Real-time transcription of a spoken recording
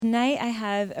Tonight I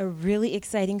have a really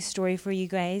exciting story for you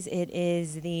guys. It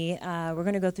is we're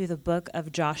going to go through the book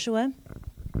of Joshua.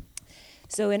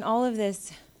 So in all of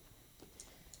this,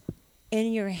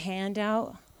 in your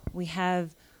handout, we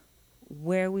have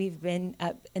where we've been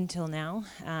up until now.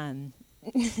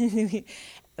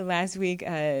 Last week,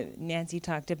 Nancy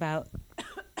talked about,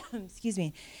 excuse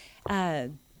me,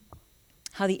 how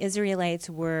the Israelites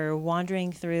were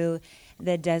wandering through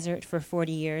the desert for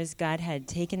 40 years. God had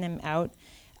taken them out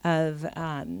of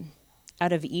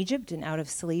Egypt and out of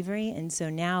slavery, and so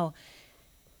now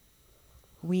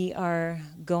we are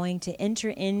going to enter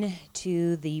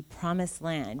into the promised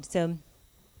land. So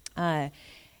the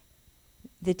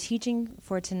teaching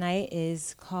for tonight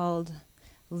is called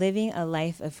Living a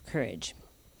Life of Courage.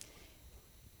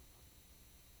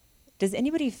 Does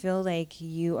anybody feel like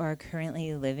you are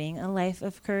currently living a life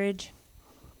of courage?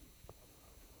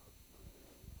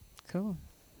 Cool.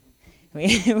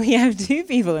 We have two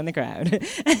people in the crowd.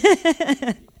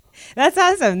 That's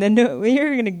awesome. Then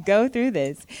we're going to go through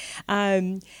this.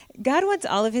 God wants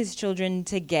all of his children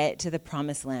to get to the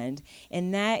promised land.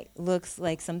 And that looks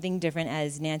like something different,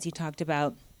 as Nancy talked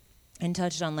about and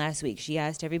touched on last week. She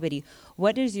asked everybody,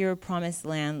 what does your promised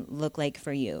land look like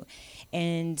for you?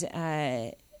 And,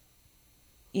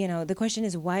 the question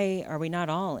is, why are we not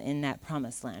all in that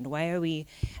promised land? Why are we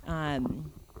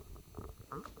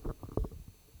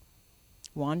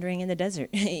wandering in the desert,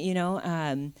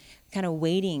 kind of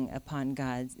waiting upon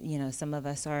God? Some of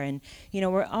us are, and,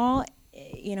 we're all,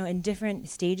 in different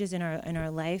stages in our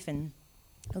life and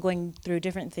going through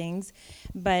different things.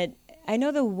 But I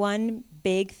know the one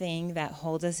big thing that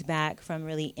holds us back from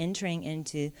really entering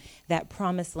into that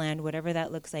promised land, whatever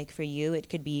that looks like for you, it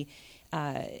could be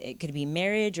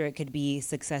marriage, or it could be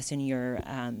success in your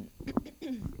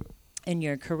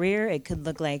career. It could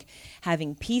look like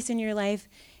having peace in your life.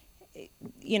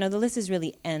 The list is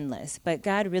really endless, but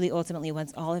God really ultimately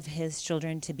wants all of his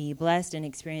children to be blessed and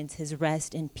experience his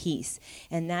rest and peace.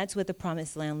 And that's what the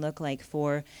promised land looked like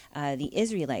for the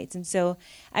Israelites. And so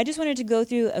I just wanted to go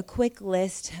through a quick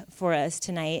list for us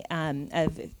tonight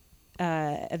of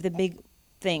the big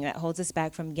thing that holds us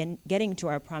back from getting to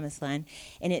our promised land,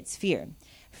 and it's fear.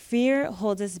 Fear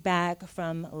holds us back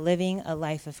from living a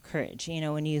life of courage.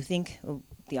 When you think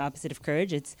the opposite of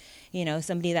courage, it's,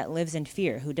 somebody that lives in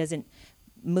fear, who doesn't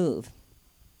move.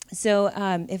 So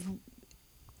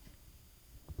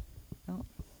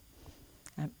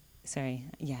sorry.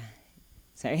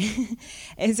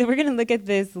 And so we're going to look at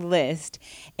this list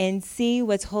and see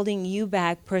what's holding you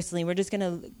back personally. We're just going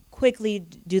to quickly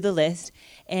do the list,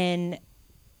 and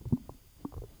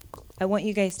I want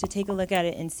you guys to take a look at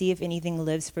it and see if anything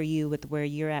lives for you with where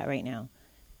you're at right now.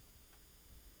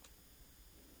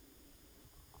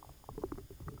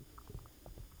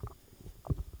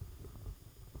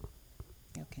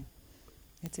 Okay.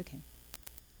 It's okay.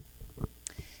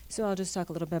 So I'll just talk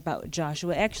a little bit about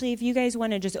Joshua. Actually, if you guys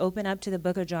want to just open up to the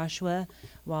book of Joshua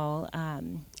while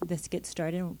this gets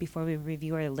started, before we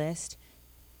review our list.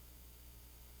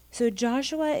 So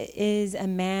Joshua is a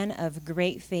man of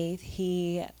great faith.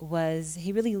 He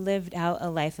really lived out a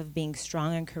life of being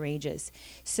strong and courageous.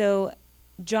 So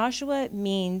Joshua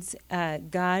means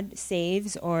God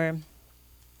saves, or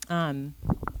God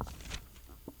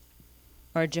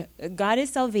is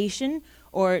salvation,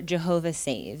 or Jehovah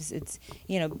saves. It's,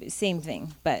 same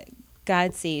thing, but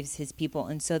God saves his people.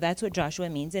 And so that's what Joshua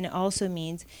means. And it also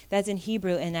means, that's in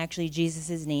Hebrew, and actually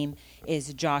Jesus' name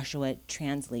is Joshua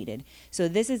translated. So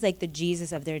this is like the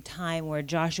Jesus of their time, where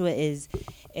Joshua is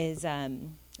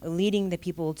leading the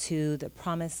people to the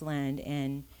promised land.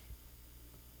 And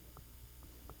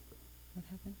what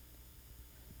happened?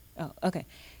 Oh, okay.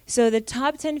 So the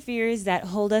top 10 fears that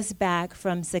hold us back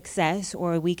from success,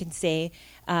 or we can say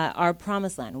our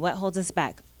promised land. What holds us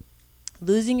back?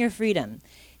 Losing your freedom,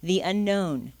 the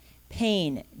unknown,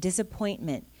 pain,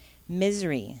 disappointment,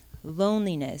 misery,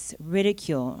 loneliness,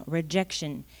 ridicule,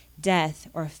 rejection, death,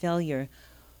 or failure.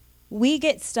 We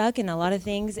get stuck in a lot of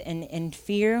things and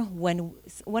fear when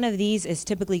one of these is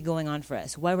typically going on for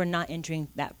us, why we're not entering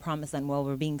that promised land, while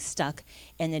we're being stuck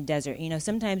in the desert.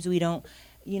 Sometimes we don't,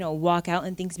 walk out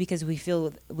in things because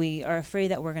we are afraid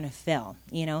that we're going to fail,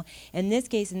 In this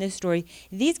case, in this story,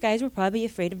 these guys were probably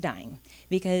afraid of dying,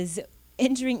 because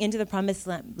entering into the promised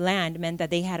land meant that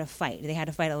they had to fight. They had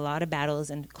to fight a lot of battles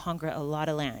and conquer a lot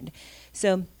of land.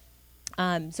 So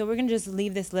we're going to just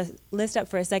leave this list up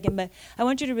for a second, but I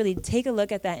want you to really take a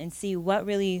look at that and see what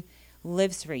really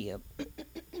lives for you.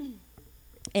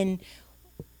 And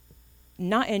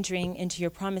not entering into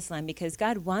your promised land, because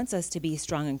God wants us to be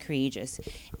strong and courageous.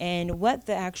 And what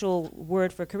the actual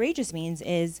word for courageous means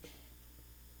is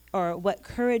or what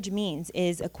courage means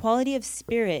is a quality of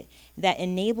spirit that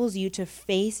enables you to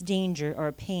face danger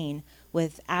or pain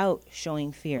without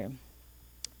showing fear,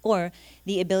 or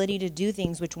the ability to do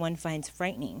things which one finds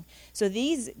frightening. So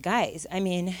these guys, I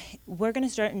mean, we're going to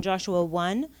start in Joshua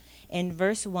 1 and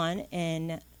verse 1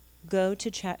 and go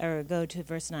to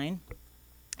verse 9.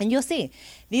 And you'll see,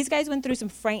 these guys went through some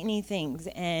frightening things,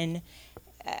 and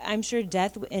I'm sure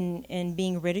death and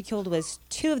being ridiculed was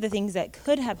two of the things that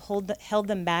could have held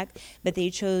them back, but they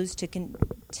chose to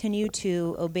continue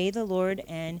to obey the Lord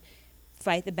and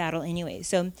fight the battle anyway.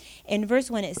 So in verse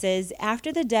 1 it says,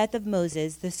 "After the death of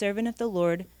Moses, the servant of the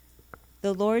Lord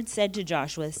said to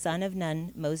Joshua, son of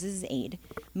Nun, Moses' aide,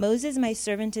 'Moses, my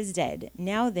servant, is dead.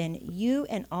 Now then, you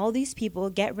and all these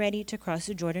people get ready to cross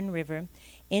the Jordan River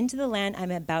into the land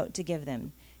I'm about to give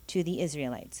them, to the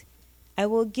Israelites. I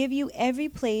will give you every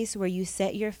place where you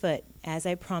set your foot, as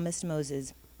I promised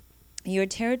Moses. Your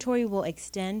territory will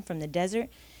extend from the desert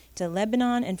to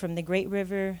Lebanon, and from the great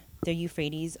river, the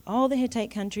Euphrates, all the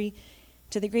Hittite country,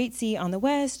 to the great sea on the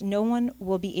west. No one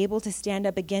will be able to stand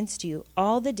up against you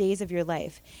all the days of your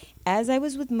life. As I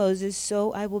was with Moses,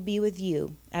 so I will be with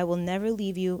you. I will never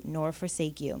leave you nor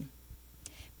forsake you.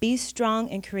 Be strong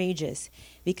and courageous,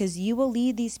 because you will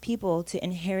lead these people to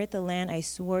inherit the land I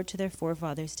swore to their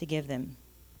forefathers to give them.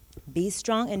 Be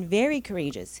strong and very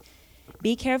courageous.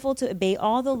 Be careful to obey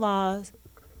all the law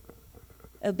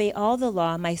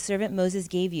my servant Moses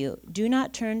gave you. Do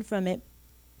not turn from it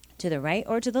to the right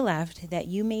or to the left, that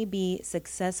you may be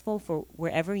successful for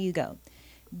wherever you go.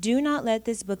 Do not let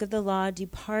this book of the law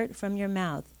depart from your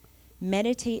mouth.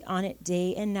 Meditate on it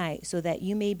day and night, so that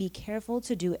you may be careful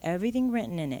to do everything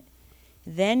written in it.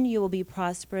 Then you will be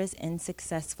prosperous and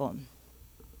successful.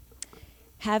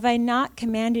 Have I not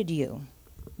commanded you?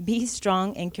 Be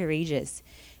strong and courageous.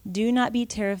 Do not be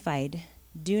terrified.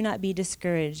 Do not be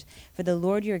discouraged, for the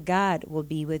Lord your God will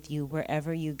be with you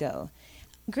wherever you go.'"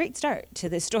 Great start to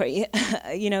this story.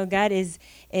 God is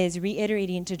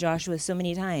reiterating to Joshua so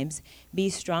many times,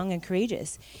 be strong and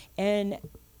courageous. And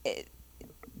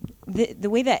the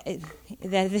way that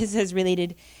this is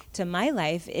related to my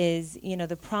life is,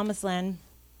 the promised land.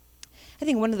 I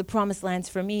think one of the promised lands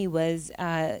for me was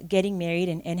getting married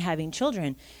and having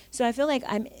children. So I feel like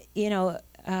I'm,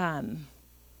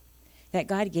 that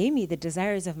God gave me the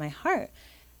desires of my heart.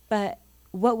 But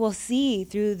what we'll see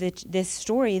through this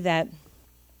story that,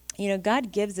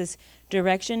 God gives us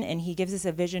direction and he gives us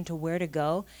a vision to where to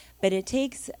go, but it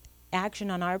takes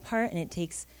action on our part, and it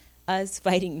takes us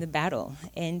fighting the battle.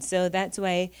 And so that's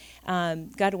why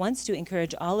God wants to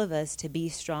encourage all of us to be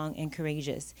strong and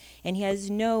courageous. And he has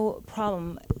no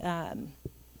problem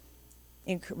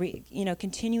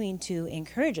continuing to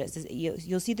encourage us.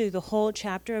 You'll see through the whole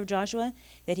chapter of Joshua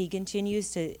that he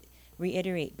continues to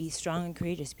reiterate, be strong and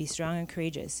courageous, be strong and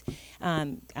courageous.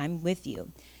 I'm with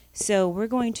you. So we're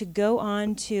going to go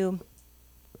on to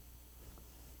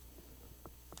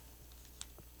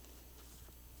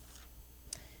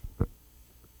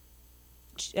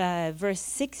verse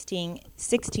 16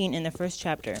 in the first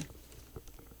chapter.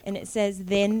 And it says,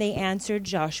 "Then they answered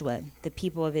Joshua, the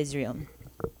people of Israel,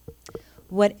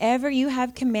 'Whatever you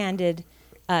have commanded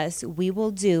us, we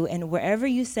will do, and wherever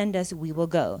you send us, we will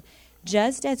go.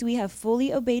 Just as we have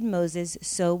fully obeyed Moses,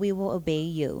 so we will obey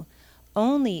you.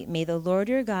 Only may the Lord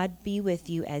your God be with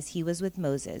you as he was with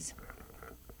Moses.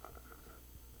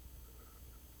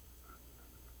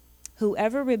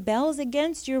 Whoever rebels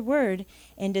against your word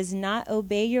and does not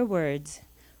obey your words,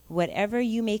 whatever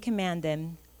you may command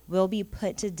them, will be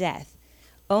put to death.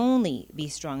 Only be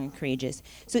strong and courageous.'"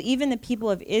 So even the people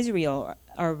of Israel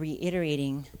are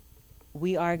reiterating,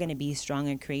 we are going to be strong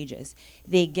and courageous.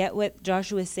 They get what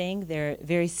Joshua is saying. They're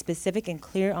very specific and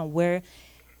clear on where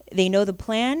they know the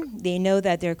plan. They know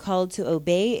that they're called to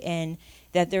obey, and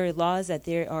that there are laws that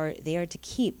they are to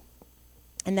keep,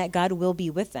 and that God will be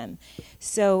with them.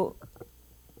 So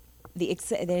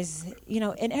there's,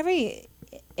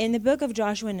 in the book of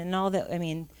Joshua and all that,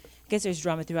 I guess there's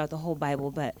drama throughout the whole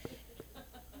Bible, but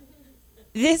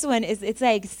this one it's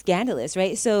like scandalous,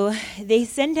 right? So they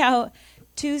send out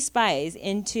 2 spies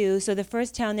so the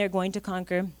first town they're going to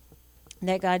conquer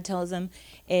that God tells them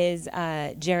is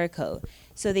Jericho.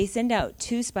 So they send out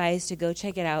 2 spies to go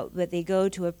check it out, but they go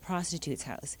to a prostitute's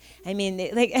house.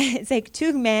 It's like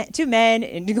two men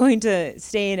and going to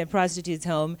stay in a prostitute's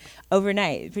home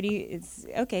overnight. It's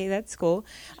okay. That's cool.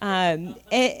 And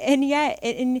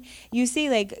you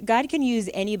see, God can use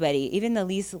anybody, even the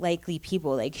least likely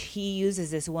people. He uses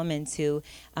this woman to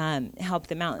help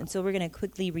them out. And so we're going to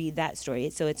quickly read that story.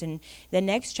 So it's in the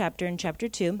next chapter, in chapter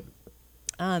 2.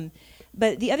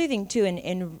 But the other thing too,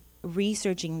 in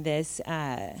researching this,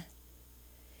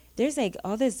 there's like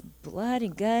all this blood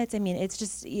and guts. I mean, it's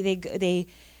just they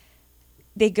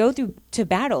go through to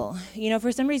battle.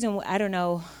 For some reason, I don't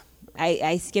know.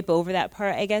 I skip over that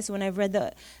part, I guess, when I've read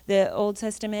the Old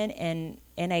Testament, and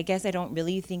I guess I don't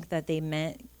really think that they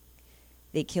meant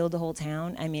they killed the whole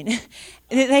town. I mean,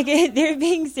 like they're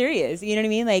being serious. You know what I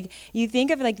mean? Like you think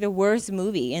of like the worst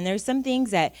movie, and there's some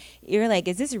things that you're like,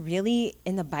 is this really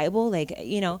in the Bible? Like,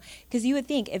 because you would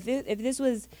think if this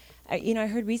was, I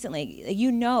heard recently,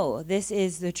 this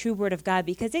is the true word of God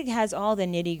because it has all the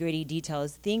nitty gritty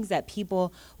details, things that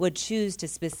people would choose to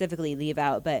specifically leave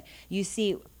out. But you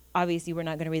see, obviously, we're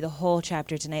not going to read the whole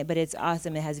chapter tonight, but it's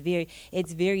awesome. It's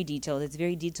very detailed. It's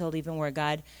very detailed, even where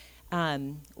God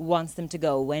wants them to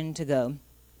go, when to go,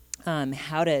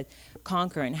 how to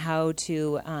conquer, and how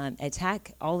to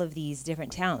attack all of these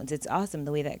different towns. It's awesome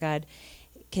the way that God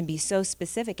can be so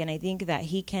specific, and I think that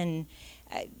He can.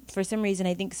 For some reason,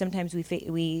 I think sometimes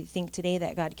we think today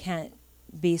that God can't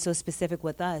be so specific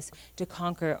with us to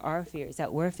conquer our fears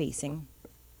that we're facing.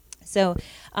 So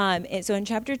in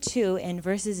chapter 2 and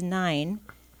verses 9,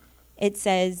 it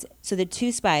says, so the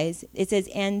two spies, it says,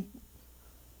 in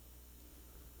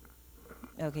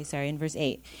verse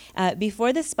 8.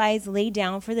 Before the spies lay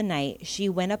down for the night, she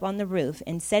went up on the roof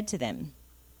and said to them,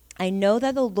 I know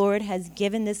that the Lord has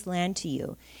given this land to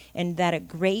you, and that a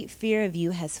great fear of you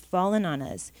has fallen on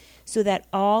us, so that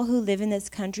all who live in this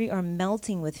country are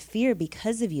melting with fear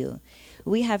because of you.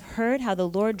 We have heard how the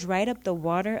Lord dried up the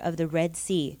water of the Red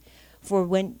Sea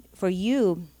when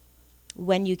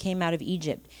you came out of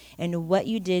Egypt, and what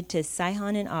you did to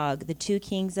Sihon and Og, the two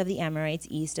kings of the Amorites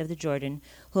east of the Jordan,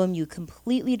 whom you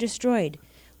completely destroyed.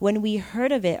 When we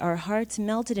heard of it, our hearts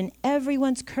melted, and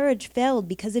everyone's courage failed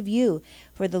because of you.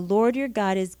 For the Lord your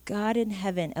God is God in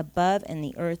heaven above and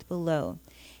the earth below.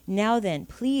 Now then,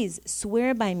 please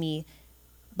swear by me,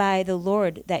 by the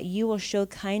Lord, that you will show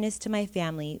kindness to my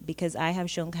family, because I have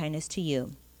shown kindness to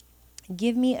you.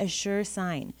 Give me a sure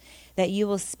sign that you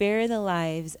will spare the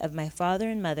lives of my father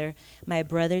and mother, my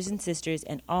brothers and sisters,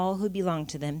 and all who belong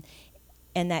to them,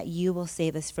 and that you will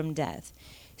save us from death.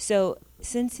 So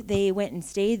since they went and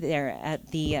stayed there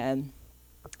at the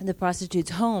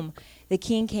prostitute's home, the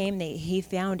king came, he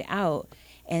found out,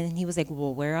 and he was like,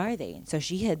 well, where are they? So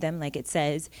she hid them, like it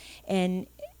says, and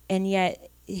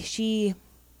yet she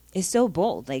is so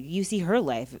bold. Like, you see her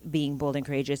life being bold and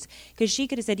courageous, because she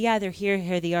could have said, yeah, they're here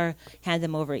they are, hand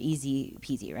them over, easy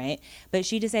peasy, right? But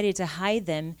she decided to hide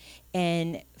them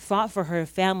and fought for her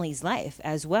family's life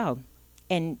as well.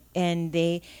 And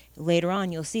they, later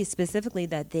on, you'll see specifically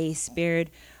that they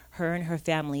spared her and her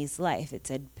family's life. It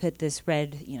said, put this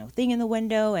red, thing in the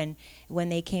window, and when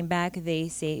they came back, they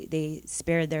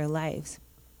spared their lives.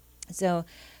 So,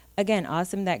 again,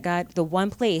 awesome that God, the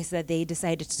one place that they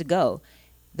decided to go,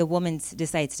 the woman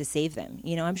decides to save them.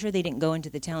 I'm sure they didn't go into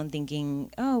the town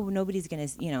thinking, oh, nobody's going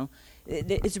to,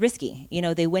 it's risky.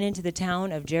 They went into the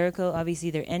town of Jericho. Obviously,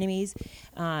 they're enemies.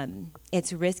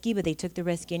 It's risky, but they took the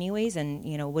risk anyways. And,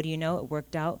 what do you know? It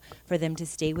worked out for them to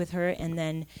stay with her. And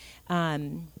then,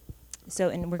 and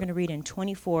we're going to read in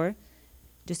 24,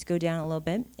 just go down a little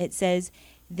bit. It says,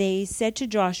 they said to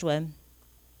Joshua,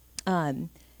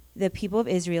 the people of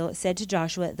Israel said to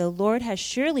Joshua, the Lord has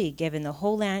surely given the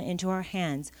whole land into our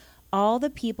hands. All the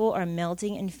people are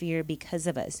melting in fear because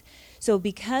of us. So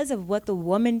because of what the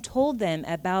woman told them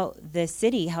about the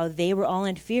city, how they were all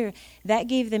in fear, that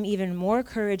gave them even more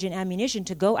courage and ammunition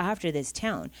to go after this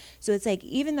town. So it's like,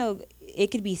 even though it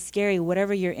could be scary,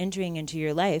 whatever you're entering into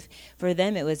your life, for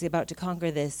them it was about to conquer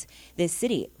this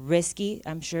city. Risky,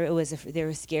 I'm sure it was, they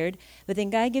were scared. But then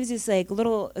God gives us like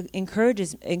little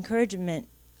encouragement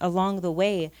along the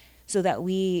way, so that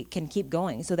we can keep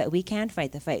going, so that we can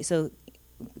fight the fight. So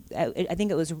I think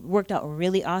it was worked out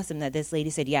really awesome that this lady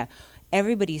said, yeah,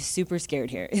 everybody's super scared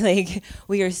here. Like,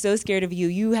 we are so scared of you.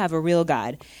 You have a real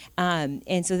God.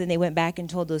 And so then they went back and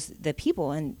told the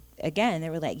people, and again,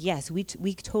 they were like, yes, we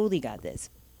totally got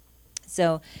this.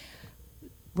 So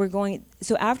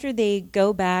so after they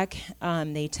go back,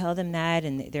 they tell them that,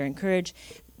 and they're encouraged.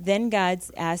 Then God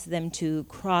asked them to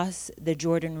cross the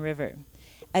Jordan River.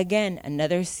 Again,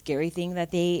 another scary thing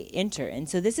that they enter. And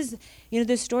so this is,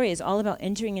 this story is all about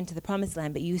entering into the promised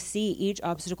land, but you see each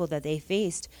obstacle that they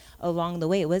faced along the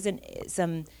way. It wasn't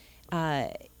some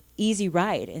easy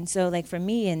ride. And so, like, for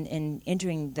me in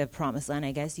entering the promised land,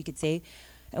 I guess you could say,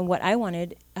 and what I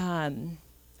wanted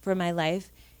for my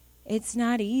life, it's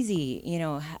not easy,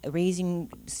 raising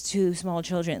two small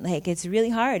children. Like, it's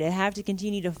really hard. I have to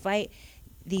continue to fight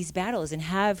these battles and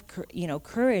have,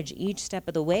 courage each step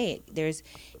of the way.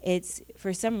 It's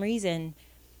for some reason,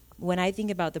 when I think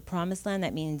about the promised land,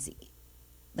 that means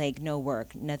like no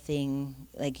work, nothing,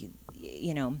 like,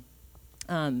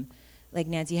 like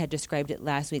Nancy had described it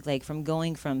last week, like from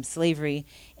going from slavery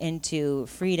into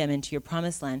freedom, into your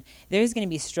promised land, there's going to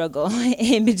be struggle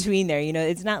in between there.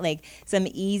 It's not like some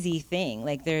easy thing.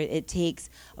 Like it takes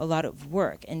a lot of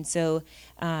work. And so,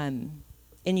 and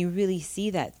you really see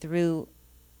that through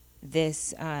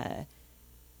this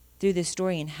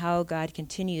story and how God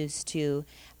continues to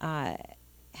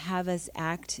have us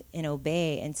act and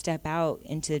obey and step out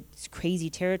into crazy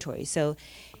territory. So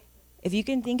if you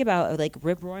can think about like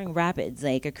rip-roaring rapids,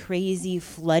 like a crazy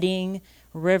flooding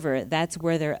river, that's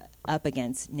where they're up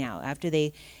against now. After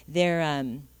they were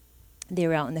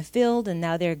out in the field, and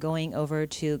now they're going over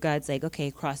to God's like,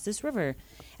 okay, cross this river.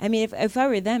 I mean, if I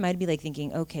were them, I'd be like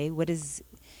thinking, okay, what is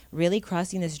really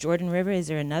crossing this Jordan River? Is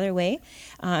there another way?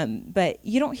 But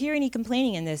you don't hear any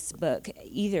complaining in this book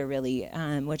either, really,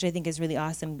 which I think is really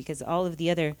awesome, because all of the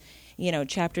other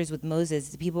chapters with Moses,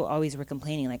 the people always were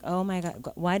complaining, like, oh my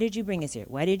God, why did you bring us here?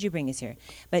 Why did you bring us here?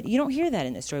 But you don't hear that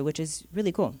in this story, which is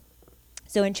really cool.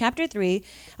 So in chapter 3,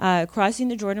 crossing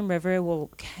the Jordan River, we'll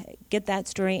get that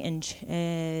story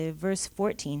in verse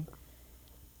 14.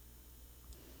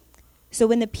 So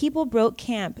when the people broke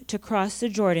camp to cross the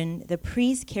Jordan, the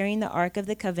priest carrying the Ark of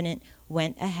the Covenant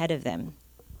went ahead of them.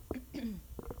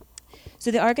 So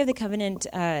the Ark of the Covenant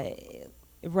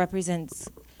represents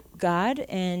God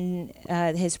and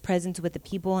his presence with the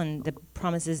people and the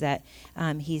promises that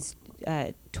he's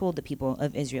told the people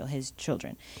of Israel, his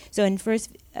children. So in verse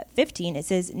 15, it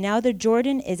says, "Now the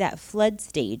Jordan is at flood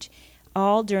stage,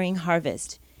 all during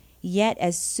harvest. Yet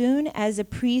as soon as the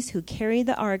priests who carried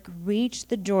the ark reached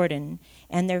the Jordan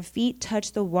and their feet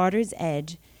touched the water's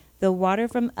edge, the water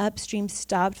from upstream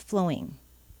stopped flowing."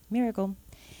 Miracle.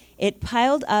 "It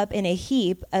piled up in a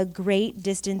heap a great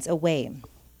distance away,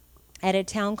 at a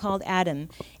town called Adam,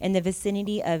 in the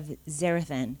vicinity of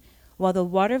Zarethan, while the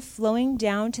water flowing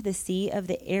down to the sea of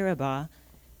the Arabah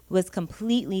was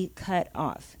completely cut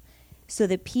off. So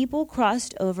the people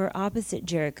crossed over opposite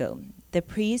Jericho. The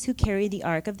priests who carried the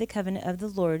Ark of the Covenant of the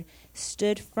Lord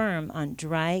stood firm on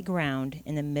dry ground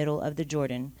in the middle of the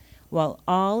Jordan, while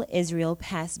all Israel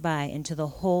passed by until the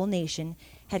whole nation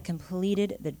had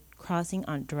completed the crossing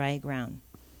on dry ground."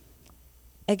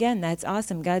 Again, that's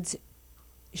awesome. God's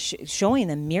showing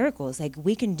them miracles, like,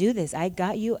 we can do this. I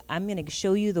got you. I'm going to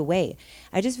show you the way.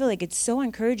 I just feel like it's so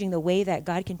encouraging, the way that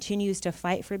God continues to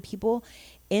fight for people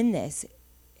in this.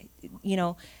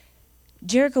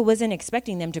 Jericho wasn't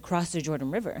expecting them to cross the Jordan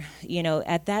River.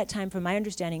 At that time, from my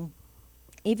understanding,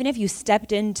 even if you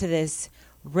stepped into this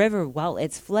river while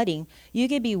it's flooding, you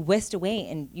could be whisked away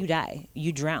and you die,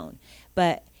 you drown.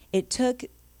 But it took,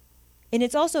 and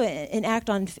it's also an act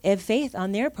of faith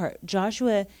on their part.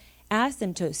 Joshua asked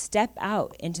them to step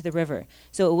out into the river.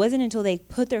 So it wasn't until they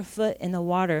put their foot in the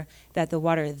water that the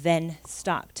water then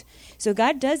stopped. So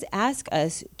God does ask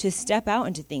us to step out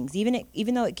into things.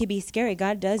 Even though it could be scary,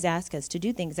 God does ask us to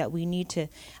do things that we need to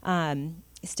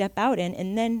step out in,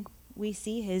 and then we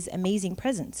see his amazing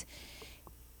presence.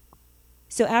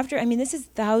 So this is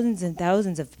thousands and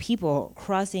thousands of people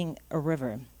crossing a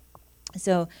river.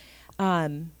 So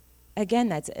again,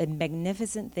 that's a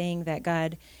magnificent thing that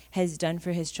God has done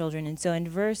for his children. And so in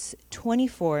verse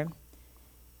 24,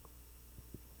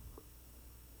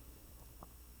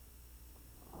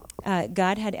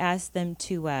 God had asked them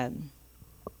to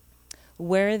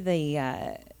where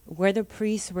the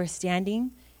priests were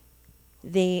standing.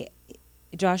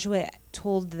 Joshua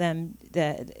told them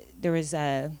that there was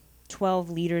 12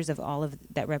 leaders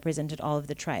that represented all of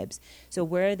the tribes. So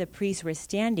where the priests were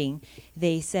standing,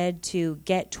 they said to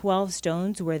get 12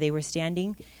 stones where they were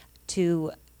standing,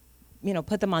 to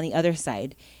put them on the other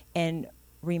side and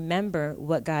remember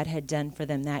what God had done for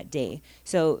them that day.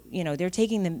 So they're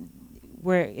taking them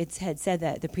where it had said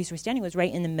that the priests were standing was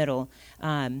right in the middle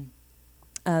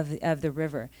of the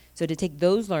river. So to take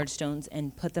those large stones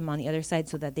and put them on the other side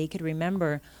so that they could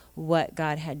remember what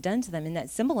God had done to them. And that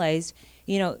symbolized,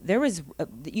 there was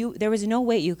no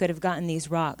way you could have gotten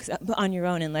these rocks on your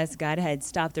own unless God had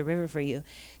stopped the river for you.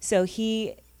 So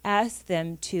he asked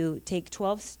them to take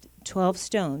 12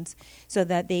 stones so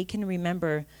that they can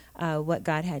remember what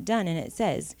God had done. And it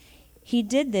says, "He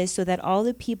did this so that all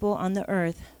the people on the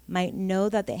earth might know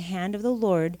that the hand of the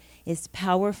Lord is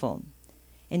powerful,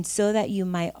 and so that you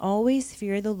might always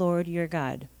fear the Lord your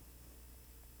God."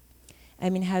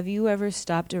 Have you ever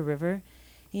stopped a river,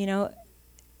 to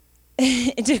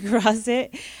cross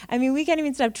it? We can't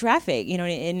even stop traffic,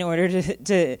 in order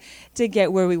to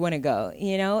get where we want to go,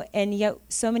 and yet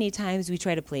so many times we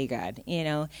try to play God,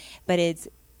 but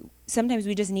sometimes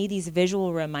we just need these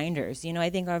visual reminders. I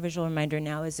think our visual reminder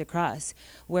now is the cross,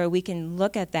 where we can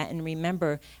look at that and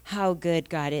remember how good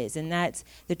God is. And that's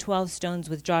the 12 stones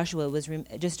with Joshua was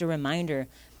just a reminder.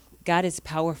 God is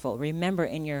powerful. Remember,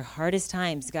 in your hardest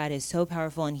times, God is so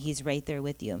powerful, and he's right there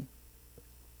with you.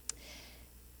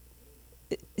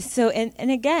 So, and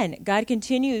again, God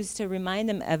continues to remind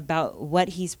them about what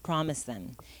he's promised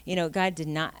them. God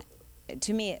didn't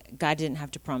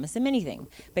have to promise them anything,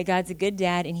 but God's a good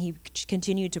dad, and he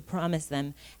continued to promise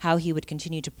them how he would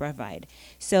continue to provide.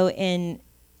 So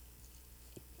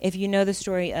if you know the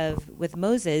story with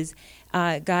Moses,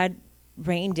 God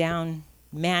rained down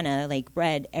manna like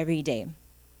bread every day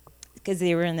because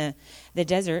they were in the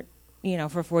desert,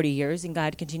 for 40 years, and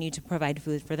God continued to provide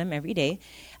food for them every day.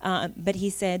 But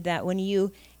he said that when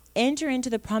you enter into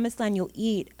the promised land, you'll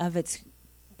eat of its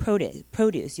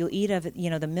produce. You'll eat of it,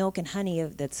 the milk and honey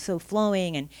that's so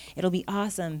flowing, and it'll be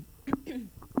awesome.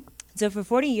 So for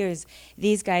 40 years,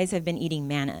 these guys have been eating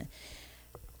manna.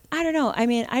 I don't know. I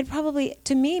mean,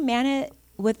 to me, manna,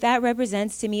 what that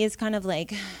represents to me is kind of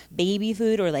like baby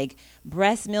food or like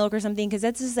breast milk or something, because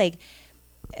that's just like,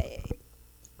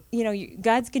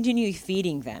 God's continually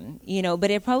feeding them, but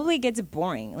it probably gets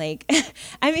boring. Like,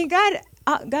 I mean, God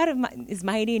is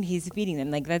mighty, and he's feeding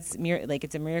them. Like, it's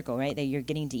a miracle, right? That you're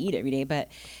getting to eat every day. But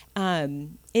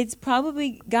it's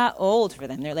probably got old for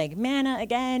them. They're like, manna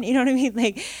again. You know what I mean?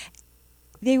 Like,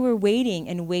 they were waiting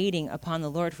and waiting upon the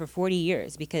Lord for 40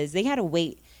 years because they had to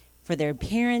wait for their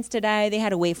parents to die. They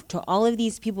had to wait till all of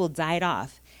these people died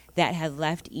off that had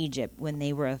left Egypt when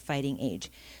they were of fighting age.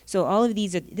 So all of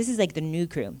this is like the new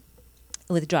crew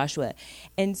with Joshua.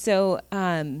 And so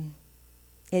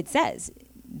it says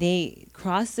they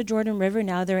crossed the Jordan River.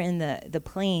 Now they're in the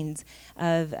plains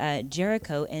of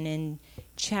Jericho. And in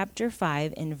chapter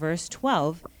 5, in verse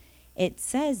 12, it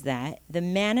says that the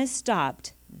manna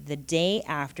stopped the day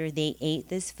after they ate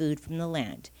this food from the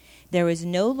land. There was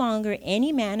no longer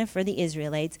any manna for the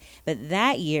Israelites, but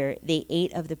that year they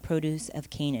ate of the produce of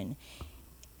Canaan.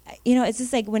 It's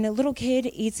just like when a little kid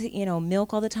eats,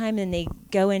 milk all the time, and they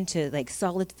go into like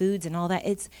solid foods and all that.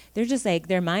 They're just like,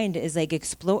 their mind is like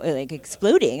exploding.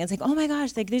 It's like, oh my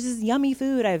gosh, like this is yummy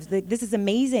food. This is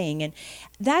amazing, and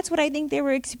that's what I think they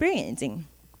were experiencing.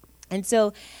 And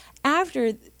so,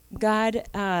 after God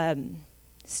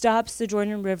stops the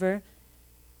Jordan River,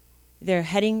 they're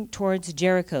heading towards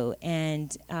Jericho,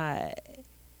 and I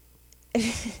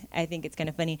think it's kind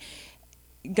of funny.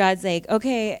 God's like,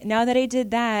 okay, now that I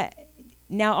did that,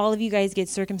 now all of you guys get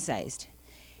circumcised.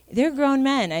 They're grown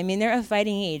men. I mean, they're of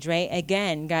fighting age, right?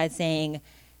 Again, God's saying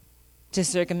to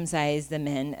circumcise the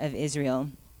men of Israel.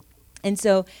 And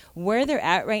so where they're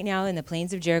at right now in the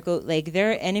plains of Jericho, like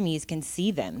their enemies can see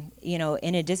them, in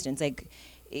a distance. Like,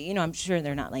 I'm sure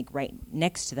they're not like right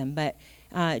next to them, but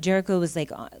Jericho was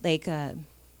like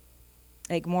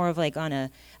more of like on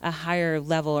a higher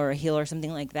level or a hill or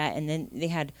something like that. And then they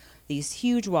had these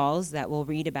huge walls that we'll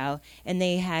read about, and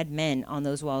they had men on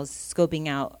those walls scoping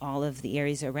out all of the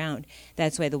areas around.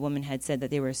 That's why the woman had said that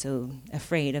they were so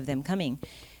afraid of them coming.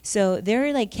 So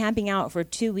they're like camping out for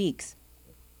 2 weeks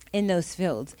in those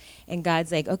fields, and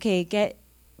God's like, okay, get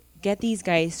these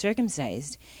guys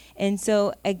circumcised. And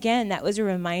so, again, that was a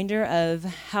reminder of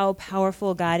how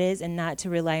powerful God is and not to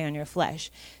rely on your flesh.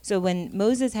 So when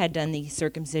Moses had done the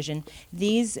circumcision,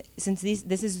 this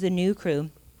is the new crew,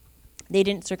 they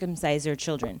didn't circumcise their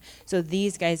children. So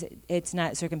these guys, it's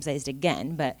not circumcised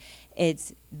again, but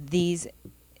it's these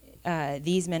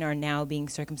men are now being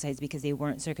circumcised because they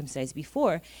weren't circumcised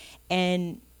before.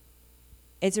 And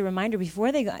it's a reminder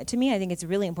before they go, to me, I think it's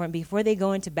really important, before they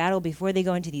go into battle, before they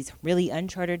go into these really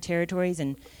uncharted territories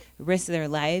and risk their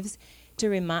lives, to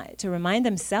remind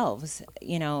themselves,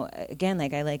 again,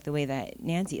 like I like the way that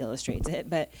Nancy illustrates it,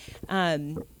 but,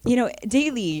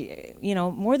 daily,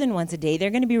 more than once a day,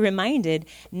 they're going to be reminded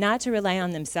not to rely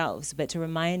on themselves, but to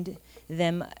remind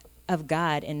them of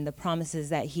God and the promises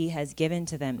that he has given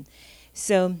to them.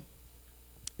 So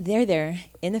they're there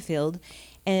in the field,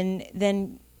 and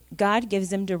then God gives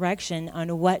them direction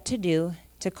on what to do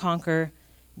to conquer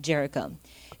Jericho.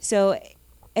 So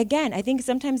again, I think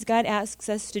sometimes God asks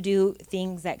us to do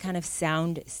things that kind of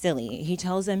sound silly. He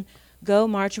tells them, go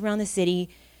march around the city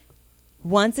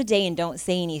once a day and don't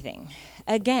say anything.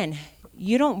 Again,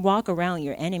 you don't walk around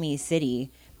your enemy's city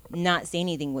not say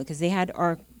anything, because they had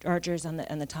archers on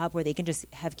the top where they can just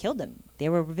have killed them. It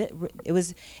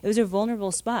was a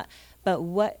vulnerable spot.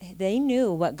 But they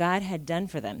knew what God had done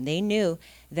for them. They knew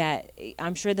that,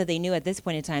 I'm sure that they knew at this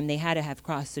point in time they had to have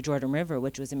crossed the Jordan River,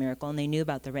 which was a miracle, and they knew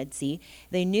about the Red Sea.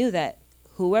 They knew that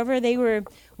whoever they were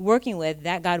working with,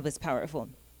 that God was powerful.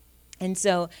 And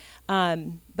so,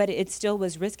 but it still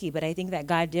was risky. But I think that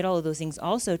God did all of those things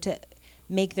also to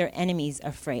make their enemies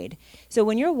afraid. So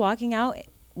when you're walking out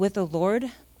with the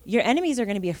Lord, your enemies are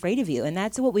going to be afraid of you. And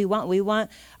that's what we want. We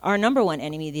want our number one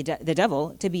enemy, the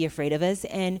devil, to be afraid of us.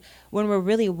 And when we're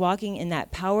really walking in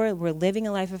that power, we're living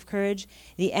a life of courage,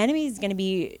 the enemy is going to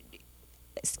be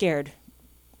scared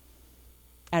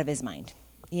out of his mind,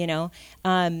 you know.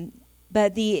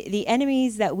 But the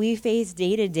enemies that we face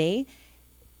day to day,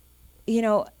 you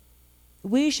know,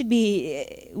 we should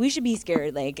be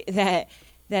scared, like that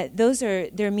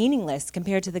they're meaningless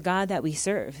compared to the God that we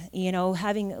serve. You know,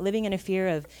 living in a fear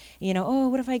of, you know, oh,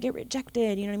 what if I get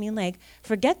rejected? You know what I mean? Like,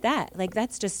 forget that. Like,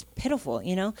 that's just pitiful.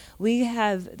 You know, we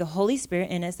have the Holy Spirit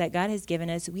in us that God has given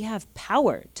us. We have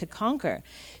power to conquer.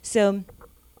 So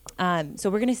we're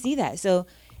going to see that. So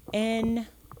in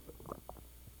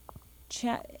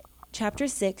chapter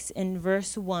 6 in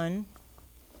verse 1,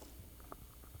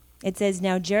 it says,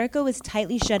 "Now Jericho was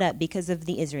tightly shut up because of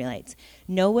the Israelites.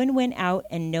 No one went out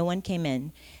and no one came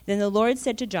in. Then the Lord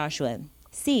said to Joshua,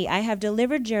 'See, I have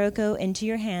delivered Jericho into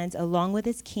your hands along with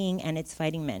its king and its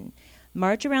fighting men.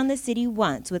 March around the city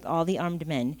once with all the armed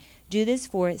men. Do this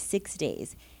for 6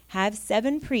 days. Have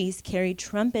 7 priests carry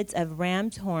trumpets of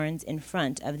ram's horns in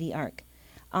front of the ark.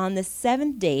 On the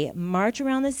 7th day, march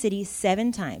around the city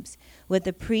 7 times with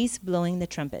the priests blowing the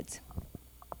trumpets.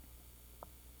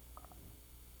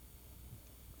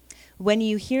 When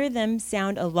you hear them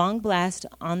sound a long blast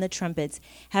on the trumpets,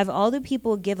 have all the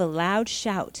people give a loud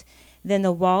shout. Then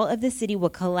the wall of the city will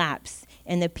collapse,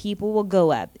 and the people will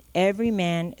go up, every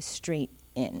man straight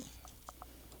in.'"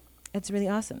 That's really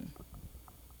awesome.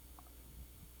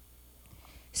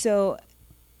 So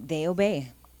they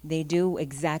obey. They do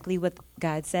exactly what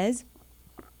God says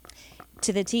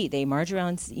to the T. They march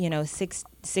around, you know, six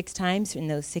times in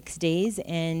those 6 days,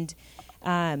 and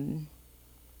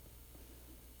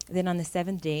then on the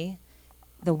 7th day,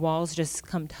 the walls just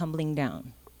come tumbling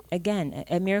down. Again,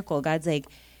 a miracle. God's like,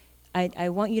 I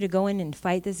want you to go in and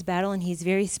fight this battle. And he's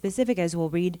very specific, as we'll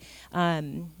read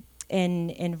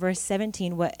in verse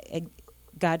 17, what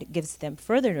God gives them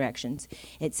further directions.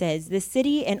 It says, "The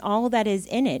city and all that is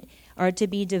in it are to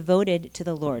be devoted to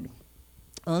the Lord.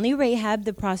 Only Rahab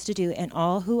the prostitute and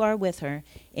all who are with her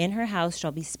in her house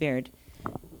shall be spared,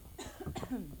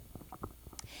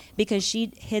 because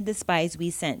she hid the spies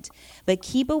we sent. But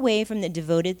keep away from the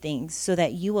devoted things, so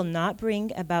that you will not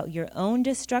bring about your own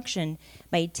destruction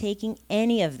by taking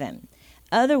any of them.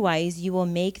 Otherwise, you will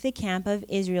make the camp of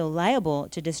Israel liable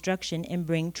to destruction and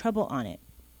bring trouble on it."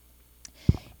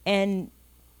 And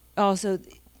also,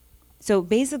 so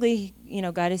basically, you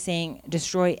know, God is saying,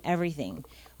 destroy everything.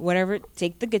 Whatever,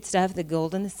 take the good stuff, the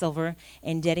gold and the silver,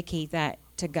 and dedicate that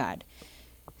to God.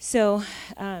 So,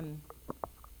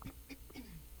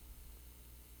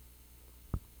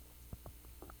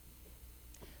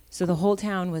 So the whole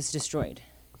town was destroyed.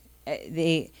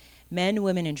 Men,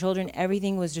 women, and children,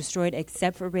 everything was destroyed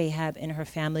except for Rahab and her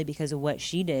family because of what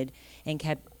she did and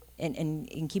kept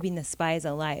in keeping the spies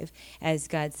alive, as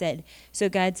God said. So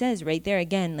God says right there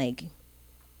again, like,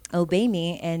 obey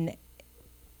me, and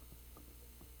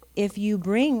if you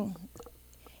bring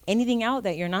anything out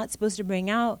that you're not supposed to bring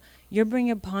out, you're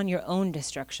bringing upon your own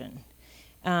destruction.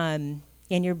 And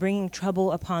you're bringing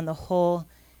trouble upon the whole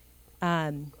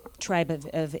tribe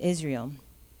of Israel.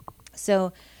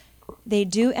 So they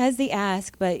do as they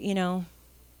ask, but, you know,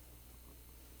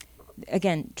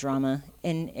 again, drama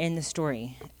in the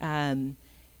story. God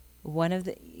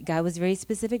was very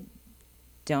specific.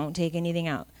 Don't take anything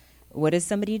out. What does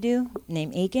somebody do?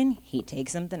 Named Achan, he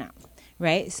takes something out,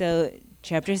 right? So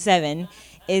chapter 7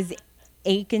 is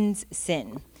Achan's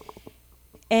sin.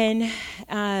 And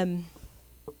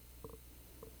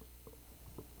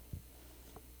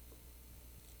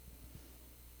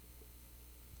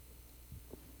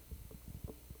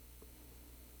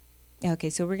okay,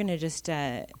 so we're going to just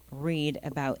read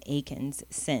about Achan's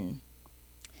sin.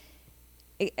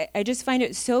 I just find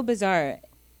it so bizarre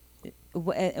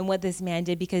and what this man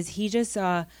did, because he just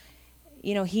saw,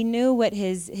 you know, he knew what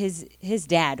his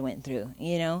dad went through,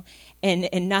 you know,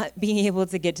 and not being able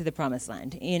to get to the promised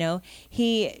land, you know.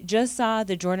 He just saw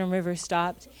the Jordan River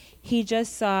stopped. He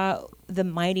just saw the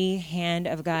mighty hand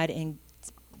of God in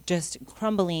just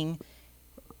crumbling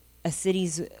a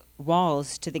city's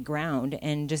walls to the ground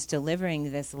and just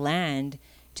delivering this land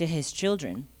to his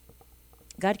children.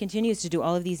 God continues to do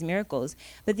all of these miracles,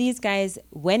 but these guys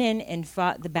went in and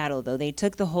fought the battle, though. They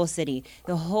took the whole city.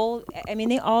 They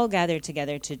all gathered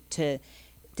together to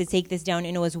take this down,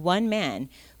 and it was one man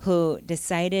who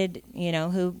decided, you know,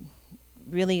 who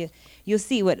really, you'll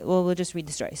see we'll just read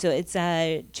the story. So it's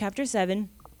chapter 7,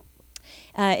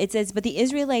 It says, but the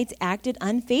Israelites acted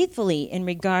unfaithfully in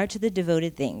regard to the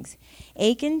devoted things.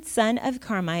 Achan, son of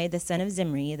Carmi, the son of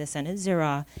Zimri, the son of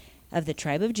Zerah, of the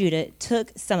tribe of Judah,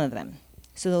 took some of them.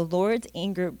 So the Lord's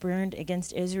anger burned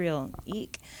against Israel.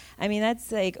 Eek. I mean,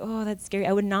 that's like, oh, that's scary.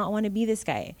 I would not want to be this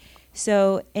guy.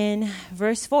 So in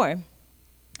verse 4,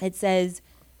 it says,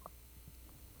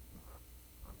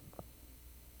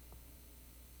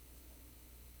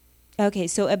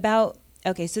 so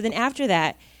then after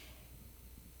that,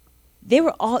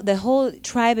 the whole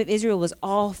tribe of Israel was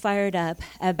all fired up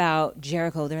about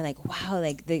Jericho. They're like, wow,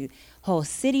 like the whole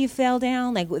city fell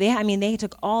down. Like they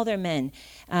took all their men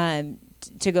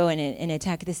to go and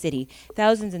attack the city,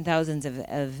 thousands and thousands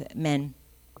of men.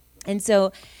 And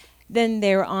so then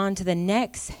they're on to the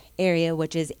next area,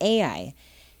 which is Ai.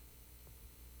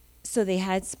 So they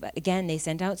had, again, they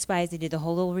sent out spies. They did the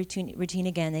whole little routine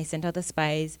again. They sent out the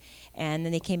spies, and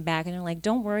then they came back, and they're like,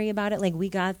 don't worry about it. Like, we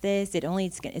got this.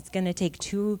 It's going to take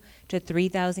 2,000 to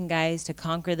 3,000 guys to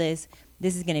conquer this.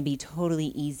 This is going to be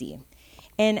totally easy.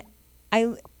 And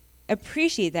I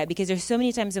appreciate that, because there's so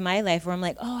many times in my life where I'm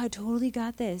like, oh, I totally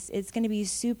got this. It's going to be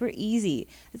super easy.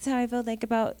 That's how I felt like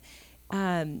about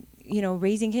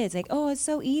raising kids. Like, oh, it's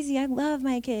so easy. I love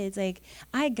my kids. Like,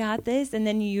 I got this. And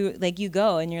then you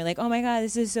go and you're like, oh my God,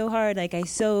 this is so hard. Like, I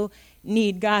so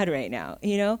need God right now,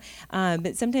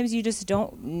 but sometimes you just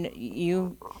don't,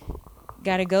 you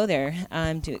got to go there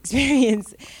to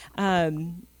experience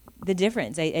the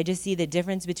difference. I just see the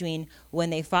difference between when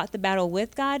they fought the battle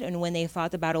with God and when they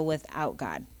fought the battle without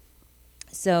God.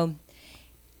 So,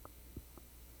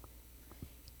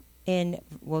 and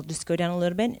we'll just go down a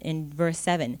little bit in verse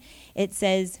 7. It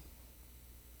says,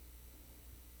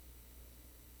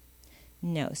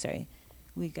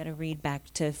 we've got to read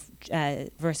back to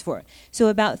verse 4. So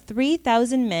about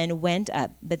 3,000 men went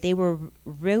up, but they were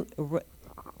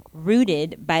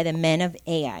routed by the men of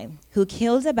Ai, who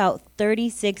killed about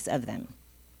 36 of them.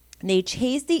 They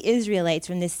chased the Israelites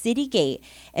from the city gate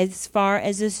as far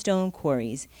as the stone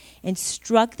quarries and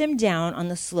struck them down on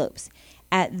the slopes.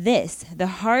 At this, the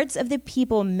hearts of the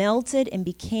people melted and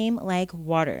became like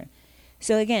water.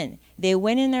 So again, they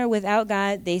went in there without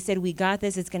God. They said, we got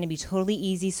this. It's going to be totally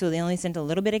easy. So they only sent a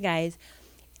little bit of guys.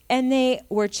 And they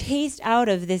were chased out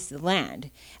of this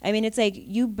land. I mean, it's like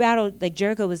you battled, like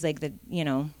Jericho was like the,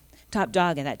 top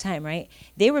dog at that time, right?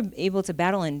 They were able to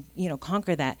battle and,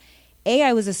 conquer that.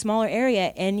 Ai was a smaller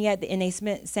area, and they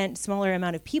sent smaller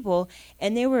amount of people,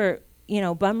 and they were,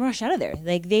 bum rush out of there.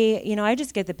 Like I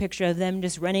just get the picture of them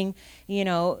just running,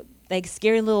 like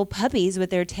scary little puppies with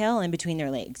their tail in between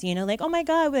their legs, like, oh my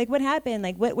God, like what happened?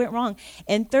 Like what went wrong?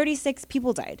 And 36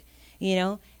 people died,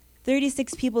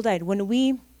 36 people died.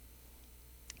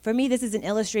 For me, this is an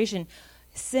illustration.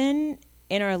 Sin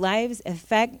in our lives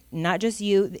affect not just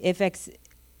you, it affects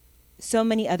so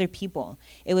many other people.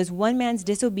 It was one man's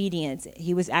disobedience.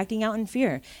 He was acting out in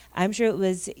fear. I'm sure it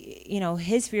was,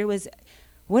 his fear was,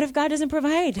 what if God doesn't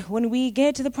provide when we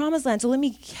get to the promised land? So let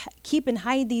me keep and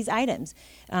hide these items.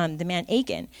 The man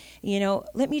Achan,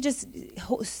 let me just,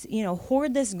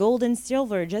 hoard this gold and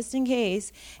silver just in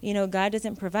case, God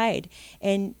doesn't provide.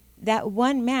 And that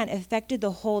one man affected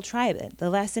the whole tribe. The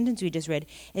last sentence we just read,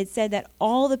 it said that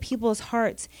all the people's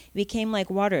hearts became like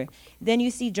water. Then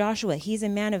you see Joshua. He's a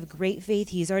man of great faith.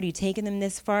 He's already taken them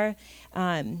this far.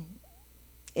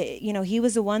 He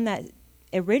was the one that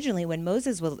originally, when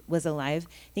Moses was alive,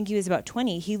 I think he was about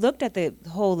 20, he looked at the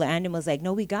whole land and was like,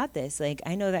 no, we got this. Like,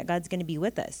 I know that God's going to be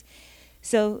with us.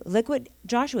 So look what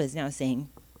Joshua is now saying.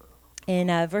 In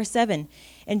verse 7,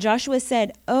 and Joshua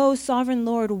said, "O sovereign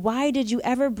Lord, why did you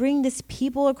ever bring this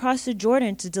people across the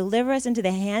Jordan to deliver us into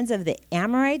the hands of the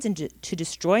Amorites and to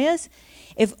destroy us?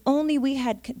 If only we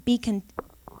had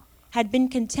been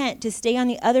content to stay on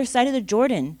the other side of the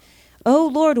Jordan. O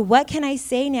Lord, what can I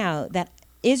say now that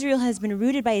Israel has been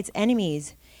routed by its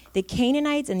enemies? The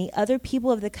Canaanites and the other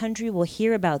people of the country will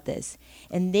hear about this,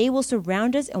 and they will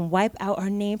surround us and wipe out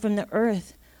our name from the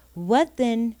earth. What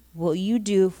then will you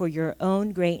do for your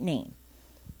own great name?"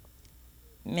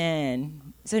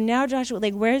 Man. So now Joshua,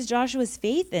 where's Joshua's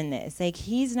faith in this?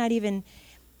 He's not even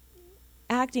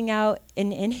acting out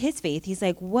in his faith. He's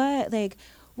like, what?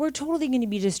 We're totally going to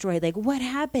be destroyed. What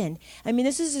happened? I mean,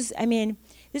 this is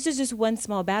just one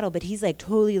small battle, but he's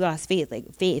totally lost faith.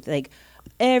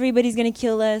 Everybody's going to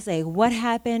kill us. What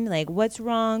happened? What's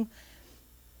wrong?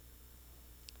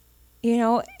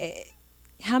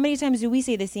 How many times do we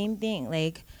say the same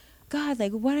thing? God,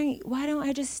 why don't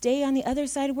I just stay on the other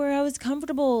side where I was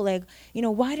comfortable?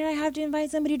 Why did I have to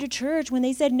invite somebody to church when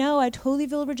they said no? I totally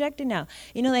feel rejected now.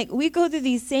 We go through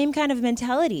these same kind of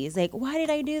mentalities. Why did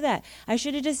I do that? I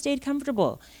should have just stayed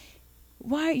comfortable.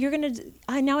 why you're going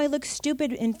to, now I look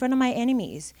stupid in front of my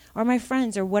enemies or my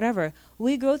friends or whatever.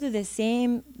 We go through the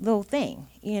same little thing,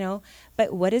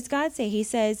 But what does God say? He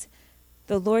says,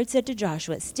 the Lord said to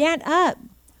Joshua, stand up.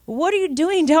 What are you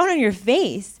doing down on your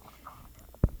face?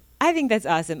 I think that's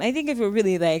awesome. I think if we're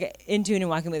really in tune and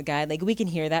walking with God, we can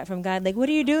hear that from God. What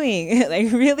are you doing?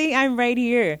 Really? I'm right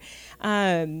here.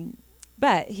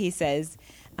 But he says,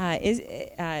 God is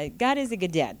a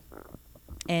good dad.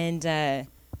 And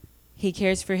he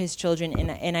cares for his children.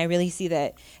 And I really see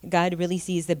that God really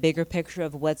sees the bigger picture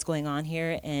of what's going on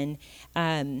here. And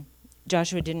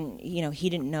Joshua didn't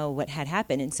know what had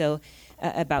happened. And so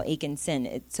about Achan's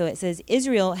sin. So it says,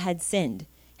 Israel has sinned.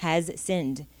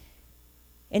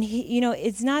 And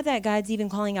it's not that God's even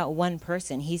calling out one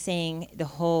person. He's saying the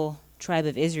whole tribe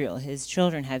of Israel, his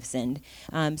children have sinned.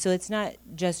 So it's not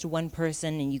just one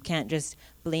person, and you can't just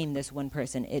blame this one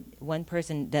person. One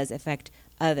person does affect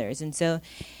others. And so,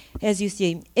 as you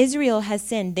see, Israel has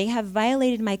sinned. They have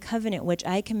violated my covenant, which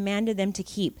I commanded them to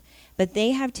keep. But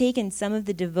they have taken some of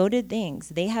the devoted things.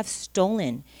 They have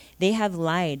stolen. They have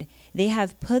lied. They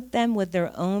have put them with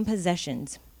their own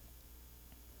possessions.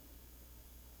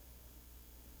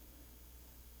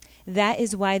 That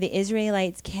is why the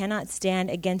Israelites cannot stand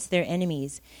against their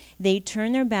enemies. They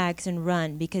turn their backs and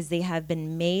run because they have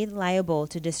been made liable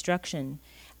to destruction.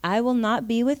 I will not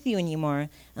be with you anymore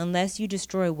unless you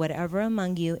destroy whatever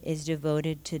among you is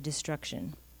devoted to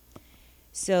destruction.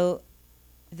 So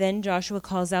then Joshua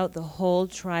calls out the whole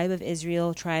tribe of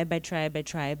Israel, tribe by tribe by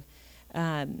tribe,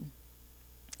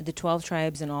 the 12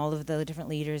 tribes and all of the different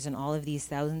leaders and all of these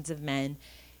thousands of men,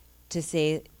 to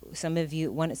say,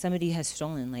 somebody has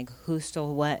stolen, who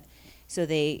stole what? So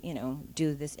they,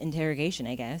 do this interrogation,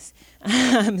 I guess,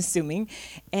 I'm assuming.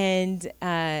 And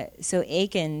so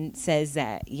Achan says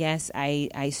that, yes,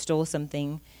 I stole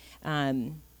something.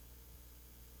 And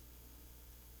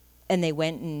they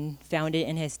went and found it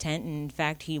in his tent. And in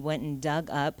fact, he went and dug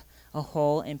up a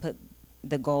hole and put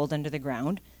the gold under the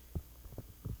ground.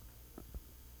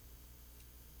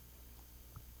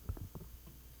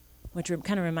 Which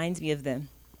kind of reminds me of the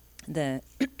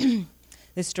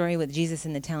the story with Jesus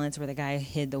and the talents, where the guy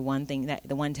hid the one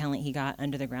talent he got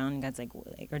under the ground. And God's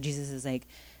or Jesus is like,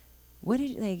 what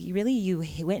did really you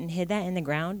went and hid that in the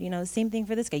ground? Same thing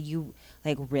for this guy. You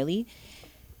really?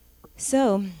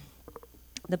 So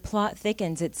the plot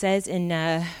thickens. It says in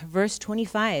verse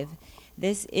 25.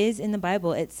 This is in the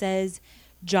Bible. It says,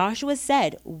 Joshua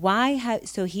said,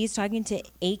 so he's talking to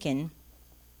Achan.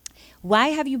 Why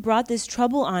have you brought this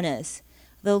trouble on us?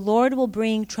 The Lord will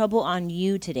bring trouble on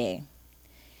you today.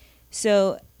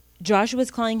 So Joshua's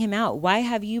calling him out. Why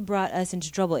have you brought us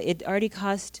into trouble? It already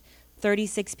cost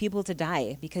 36 people to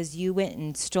die because you went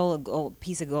and stole a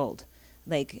piece of gold.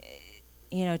 To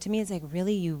me, it's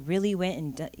really? You really went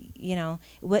and,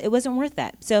 it wasn't worth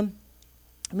that. So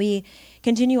we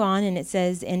continue on, and it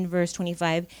says in verse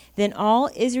 25, then all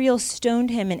Israel stoned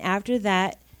him, and after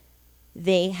that,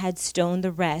 they had stoned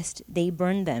the rest. They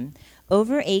burned them.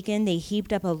 Over Achan, they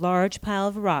heaped up a large pile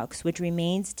of rocks, which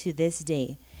remains to this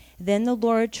day. Then the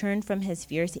Lord turned from his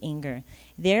fierce anger.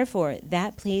 Therefore,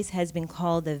 that place has been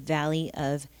called the Valley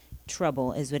of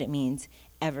Trouble, is what it means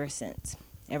ever since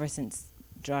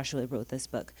Joshua wrote this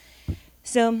book.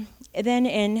 So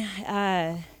then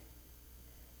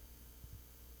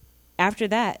after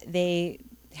that, they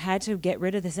had to get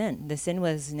rid of the sin. The sin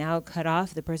was now cut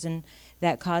off. The person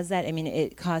that caused that,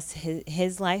 it cost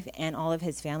his life and all of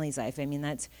his family's life.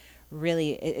 That's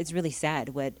really, it's really sad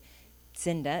what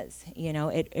sin does.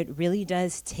 It really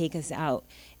does take us out.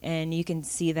 And you can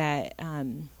see that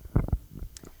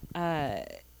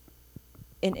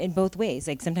in both ways.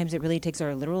 Sometimes it really takes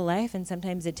our literal life, and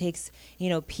sometimes it takes,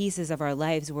 pieces of our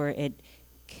lives where it,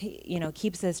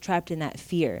 keeps us trapped in that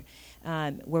fear,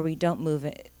 where we don't move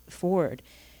it forward.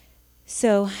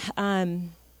 So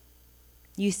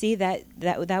you see that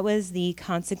was the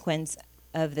consequence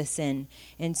of the sin.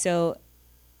 And so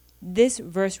this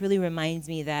verse really reminds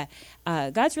me that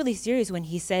God's really serious when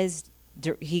he says,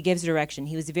 he gives direction.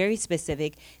 He was very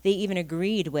specific. They even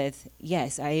agreed with,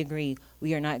 yes, I agree,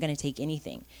 we are not going to take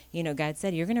anything. God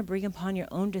said, you're going to bring upon your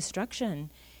own destruction.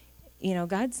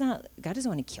 God doesn't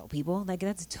want to kill people.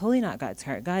 That's totally not God's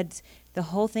heart. The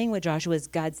whole thing with Joshua is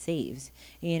God saves.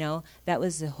 That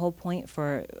was the whole point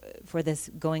for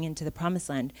this going into the promised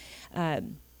land.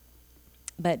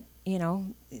 But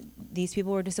these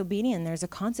people were disobedient. There's a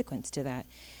consequence to that.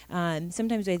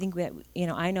 Sometimes I think that,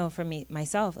 I know from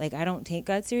myself, I don't take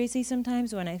God seriously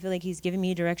sometimes when I feel like he's giving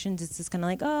me directions. It's just kind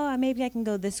of oh, maybe I can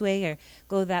go this way or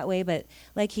go that way. But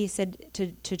he said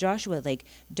to Joshua,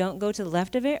 don't go to the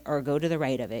left of it or go to the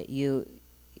right of it.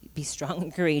 be strong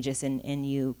and courageous, and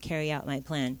you carry out my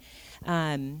plan.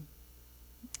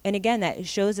 And again, that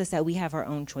shows us that we have our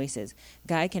own choices.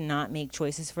 God cannot make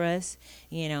choices for us.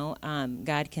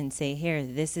 God can say, here,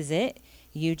 this is it.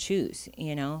 You choose.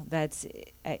 That's,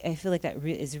 I feel like that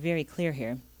is very clear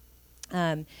here.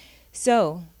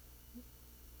 So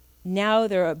now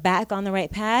they're back on the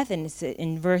right path. And it's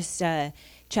in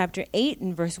chapter 8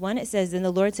 and verse 1, it says, Then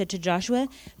the Lord said to Joshua,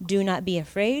 Do not be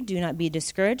afraid, do not be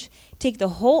discouraged. Take the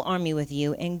whole army with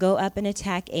you and go up and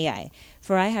attack Ai,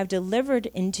 for I have delivered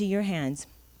into your hands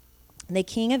the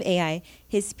king of Ai,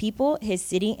 his people, his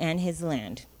city, and his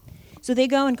land. So they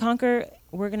go and conquer.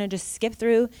 We're going to just skip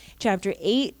through chapter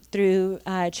 8 through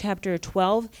chapter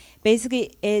 12.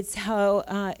 Basically, it's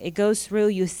how it goes through.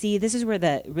 You see, this is where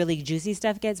the really juicy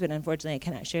stuff gets, but unfortunately, I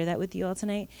cannot share that with you all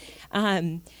tonight.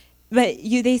 But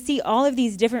they see all of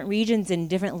these different regions and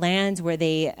different lands where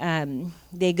they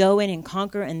go in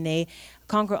and they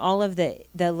conquer all of the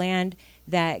land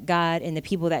that God and the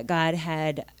people that God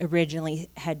had originally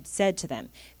had said to them.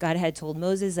 God had told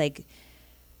Moses, like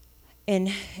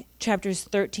in chapters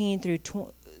 13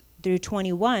 through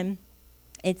 21,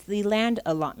 it's the land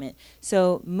allotment.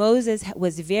 So Moses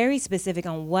was very specific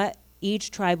on what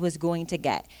each tribe was going to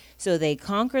get. So they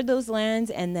conquered those lands,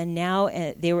 and then now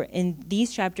they were in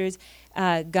these chapters,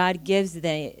 God gives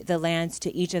the lands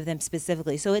to each of them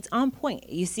specifically. So it's on point.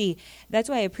 You see, that's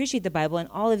why I appreciate the Bible and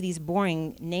all of these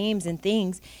boring names and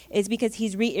things is because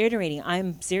he's reiterating,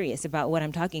 I'm serious about what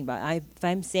I'm talking about. If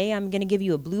I'm saying I'm going to give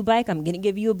you a blue bike, I'm going to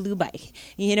give you a blue bike.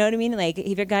 You know what I mean? Like,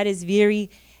 God is very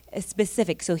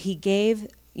specific. So he gave,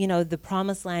 the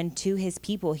promised land to his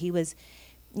people. He was,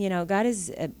 God is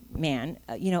a man,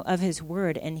 of his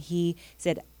word. And he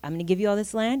said, I'm going to give you all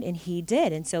this land. And he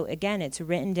did. And so, again, it's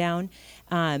written down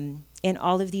in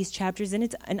all of these chapters. And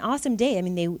it's an awesome day. I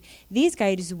mean, these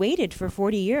guys waited for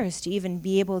 40 years to even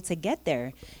be able to get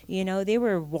there. They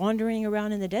were wandering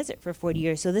around in the desert for 40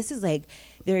 years. So this is like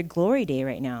their glory day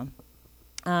right now.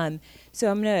 So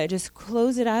I'm going to just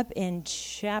close it up in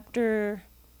chapter...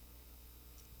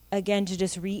 Again, to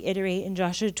just reiterate in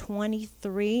Joshua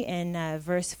 23 and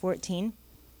verse 14.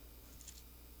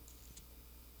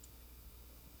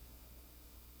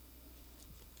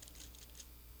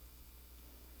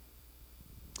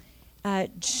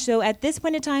 So at this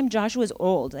point in time, Joshua was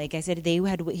old. Like I said,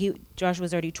 Joshua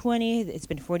was already 20. It's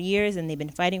been 40 years, and they've been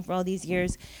fighting for all these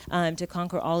years to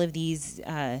conquer all of these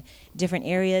different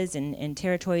areas and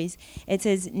territories. It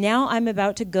says, now I'm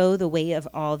about to go the way of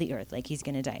all the earth, like he's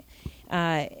going to die.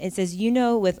 It says,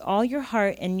 with all your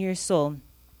heart and your soul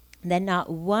that not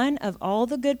one of all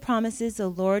the good promises the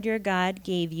Lord your God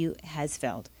gave you has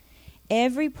failed.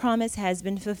 Every promise has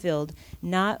been fulfilled.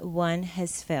 Not one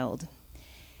has failed.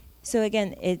 So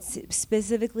again, it's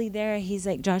specifically there.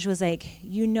 Joshua's like,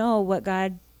 what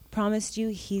God promised you,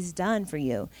 he's done for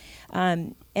you.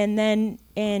 And then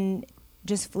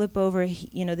just flip over,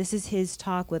 this is his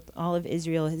talk with all of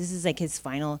Israel. This is like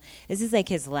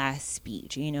his last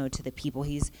speech, to the people.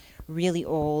 He's really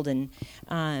old. And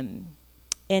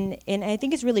I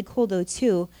think it's really cool though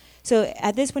too. So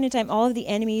at this point in time, all of the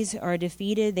enemies are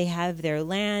defeated. They have their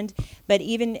land. But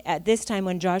even at this time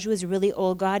when Joshua is really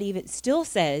old, God even still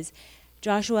says,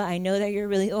 Joshua, I know that you're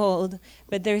really old,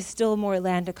 but there's still more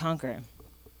land to conquer.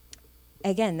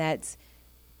 Again, that's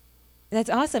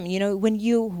awesome. When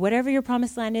whatever your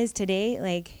promised land is today,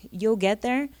 like you'll get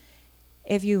there.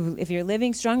 If you're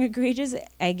living strong and courageous,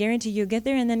 I guarantee you'll get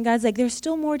there. And then God's like, there's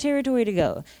still more territory to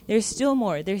go. There's still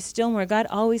more. God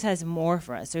always has more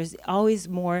for us. There's always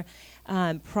more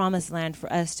promised land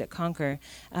for us to conquer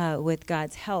with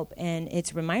God's help. And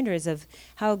it's reminders of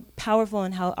how powerful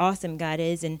and how awesome God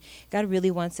is. And God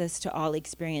really wants us to all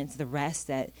experience the rest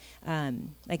that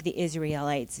like the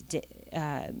Israelites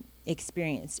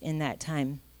experienced in that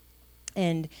time.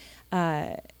 And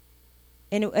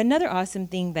another awesome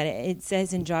thing that it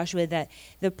says in Joshua that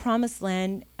the promised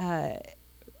land,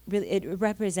 really it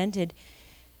represented,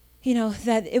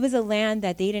 that it was a land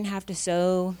that they didn't have to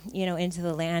sow, into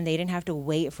the land. They didn't have to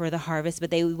wait for the harvest, but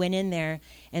they went in there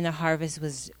and the harvest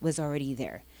was already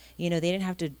there. They didn't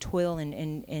have to toil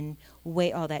and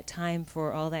wait all that time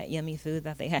for all that yummy food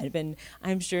that they had been,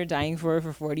 I'm sure, dying for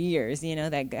 40 years,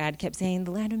 that God kept saying,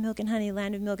 the land of milk and honey,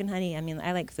 land of milk and honey. I mean,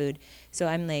 I like food. So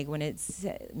I'm like, when it's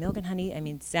milk and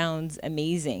honey, sounds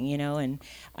amazing, and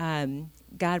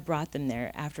God brought them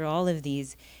there after all of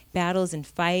these battles and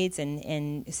fights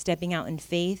and stepping out in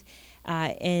faith.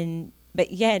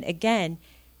 But yet again,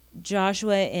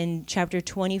 Joshua in chapter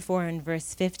 24 and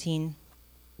verse 15,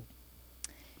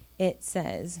 it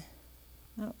says,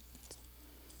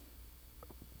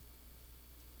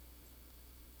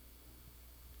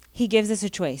 he gives us a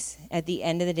choice at the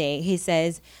end of the day. He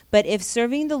says, "But if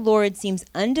serving the Lord seems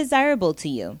undesirable to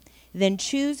you, then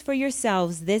choose for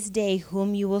yourselves this day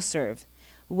whom you will serve,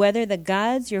 whether the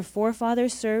gods your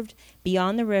forefathers served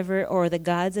beyond the river or the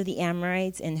gods of the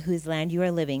Amorites in whose land you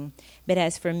are living. But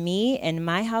as for me and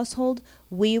my household,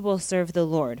 we will serve the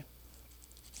Lord."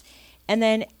 And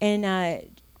then in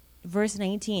verse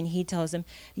 19, he tells them,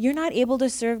 you're not able to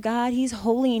serve God. He's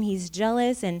holy and he's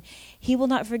jealous, and he will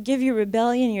not forgive your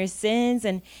rebellion, your sins.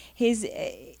 And his,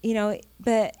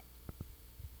 but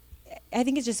I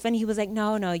think it's just funny. He was like,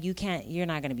 no, you can't. You're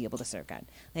not going to be able to serve God.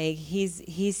 Like,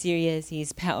 he's serious.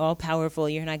 He's all powerful.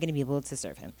 You're not going to be able to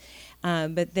serve him.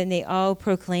 But then they all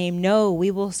proclaim, no,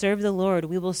 we will serve the Lord.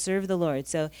 We will serve the Lord.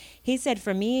 So he said,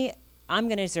 for me, I'm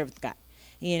going to serve God.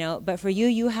 But for you,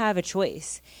 you have a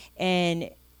choice.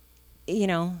 And,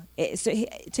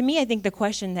 to me, I think the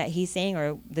question that he's saying,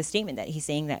 or the statement that he's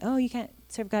saying that, oh, you can't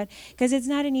serve God, because it's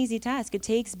not an easy task. It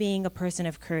takes being a person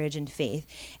of courage and faith.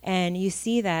 And you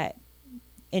see that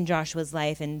in Joshua's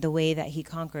life and the way that he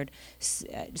conquered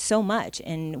so much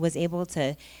and was able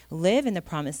to live in the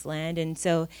promised land. And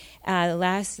so the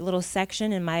last little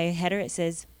section in my header, it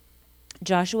says,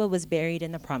 Joshua was buried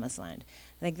in the promised land.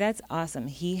 Like, that's awesome.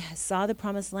 He saw the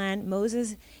promised land.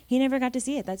 Moses, he never got to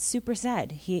see it. That's super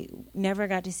sad. He never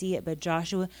got to see it, but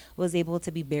Joshua was able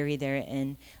to be buried there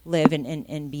and live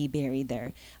and be buried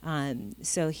there.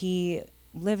 So he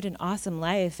lived an awesome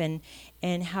life,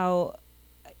 and how,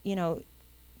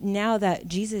 now that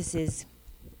Jesus is,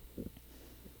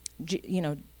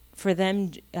 for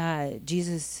them,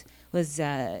 Jesus was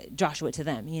Joshua to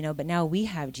them, but now we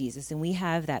have Jesus, and we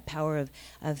have that power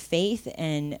of faith,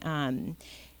 and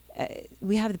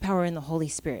we have the power in the Holy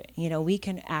Spirit. We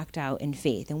can act out in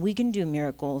faith, and we can do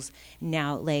miracles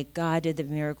now, like God did the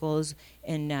miracles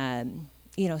in,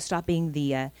 stopping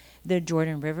the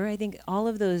Jordan River. I think all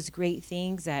of those great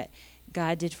things that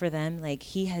God did for them, like,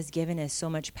 he has given us so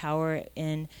much power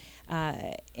in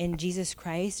Jesus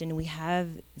Christ, and we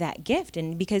have that gift.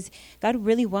 And because God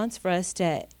really wants for us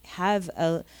to have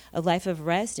a life of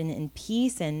rest and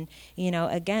peace, and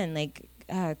again, like,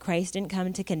 Christ didn't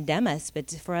come to condemn us, but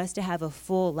for us to have a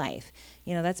full life.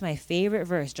 That's my favorite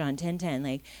verse, John 10:10.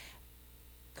 Like,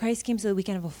 Christ came so that we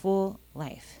can have a full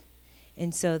life,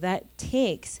 and so that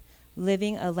takes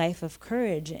living a life of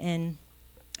courage. And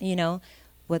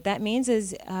what that means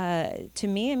is, to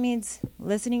me, it means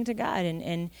listening to God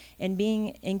and being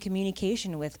in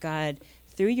communication with God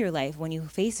through your life. When you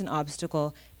face an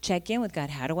obstacle, check in with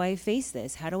God. How do I face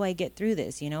this? How do I get through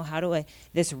this? How do I,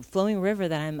 this flowing river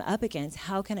that I'm up against,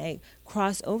 how can I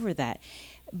cross over that?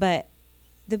 But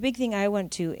the big thing I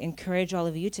want to encourage all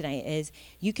of you tonight is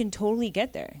you can totally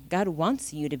get there. God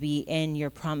wants you to be in your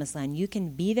promised land. You can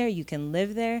be there. You can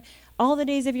live there all the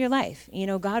days of your life.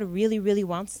 God really, really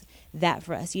wants that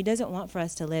for us. He doesn't want for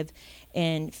us to live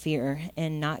in fear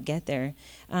and not get there.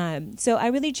 So I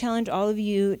really challenge all of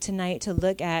you tonight to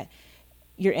look at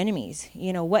your enemies.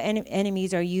 What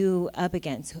enemies are you up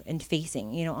against and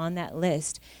facing, on that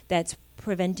list that's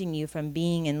preventing you from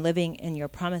being and living in your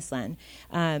promised land.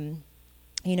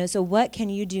 So what can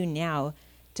you do now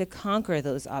to conquer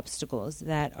those obstacles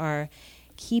that are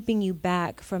keeping you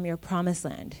back from your promised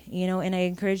land? And I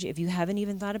encourage you, if you haven't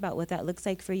even thought about what that looks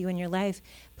like for you in your life,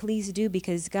 please do,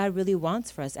 because God really wants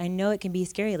for us. I know it can be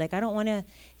scary. Like, I don't want to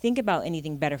think about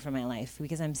anything better for my life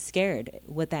because I'm scared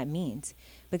what that means.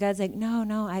 But God's like,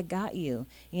 no, I got you.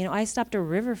 I stopped a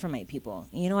river for my people.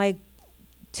 I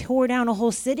tore down a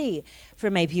whole city for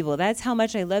my people. That's how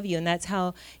much I love you, and that's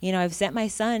how, I've sent my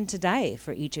son to die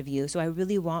for each of you. So I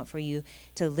really want for you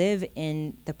to live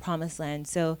in the promised land.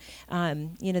 So,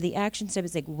 the action step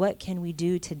is like, what can we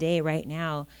do today, right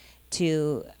now,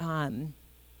 to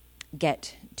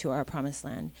get to our promised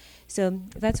land? So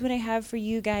that's what I have for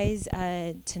you guys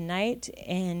tonight.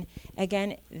 And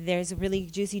again, there's really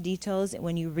juicy details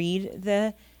when you read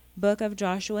the book of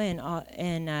Joshua and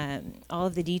all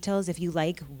of the details. If you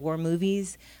like war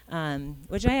movies,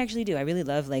 which I actually do, I really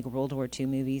love like World War II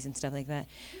movies and stuff like that.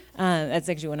 That's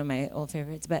actually one of my old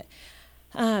favorites. But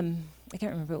I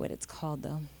can't remember what it's called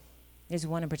though. There's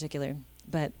one in particular.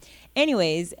 But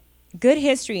anyways, good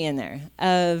history in there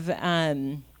of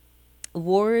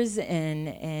wars and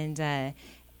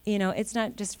it's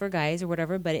not just for guys or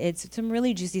whatever, but it's some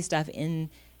really juicy stuff in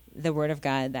the Word of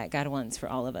God that God wants for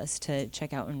all of us to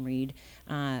check out and read.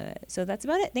 So that's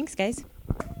about it. Thanks, guys.